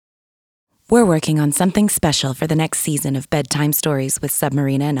We're working on something special for the next season of Bedtime Stories with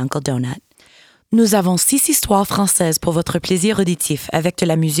Submarina and Uncle Donut. Nous avons 6 histoires françaises pour votre plaisir auditif avec de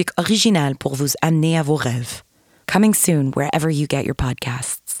la musique originale pour vous amener à vos rêves. Coming soon wherever you get your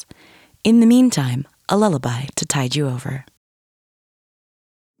podcasts. In the meantime, a lullaby to tide you over.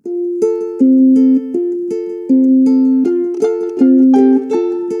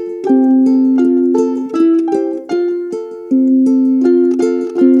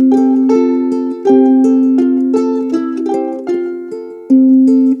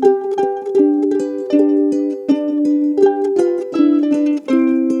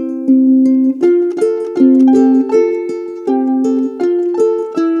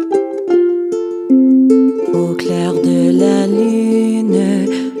 Au clair de la lune,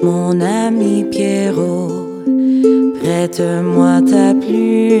 mon ami Pierrot, prête-moi ta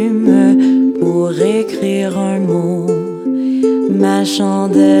plume pour écrire un mot. Ma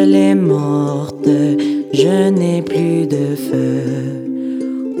chandelle est morte, je n'ai plus de feu.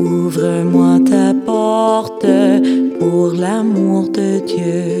 Ouvre-moi ta porte pour l'amour de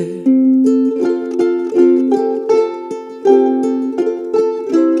Dieu.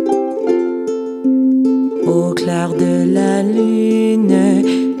 Au clair de la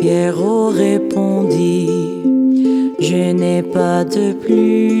lune, Pierrot répondit: Je n'ai pas de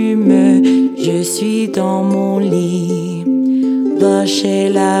plume, je suis dans mon lit. Va chez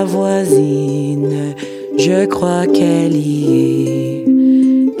la voisine, je crois qu'elle y est.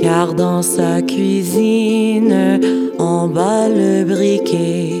 Car dans sa cuisine, en bas le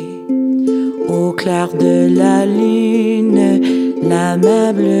briquet. Au clair de la lune,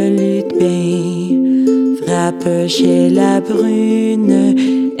 l'amable lutte bien. Frappe chez la brune,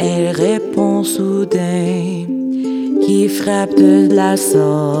 elle répond soudain. Qui frappe de la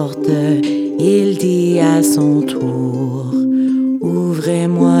sorte, il dit à son tour: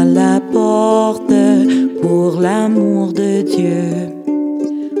 Ouvrez-moi la porte pour l'amour de Dieu.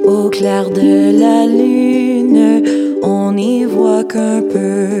 Au clair de la lune, on n'y voit qu'un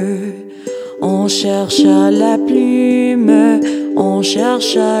peu. On chercha la plume, on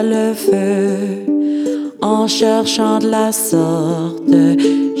chercha le feu. En cherchant de la sorte,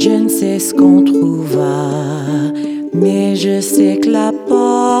 je ne sais ce qu'on trouva, mais je sais que la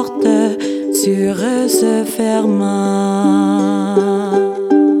porte sur se ferma.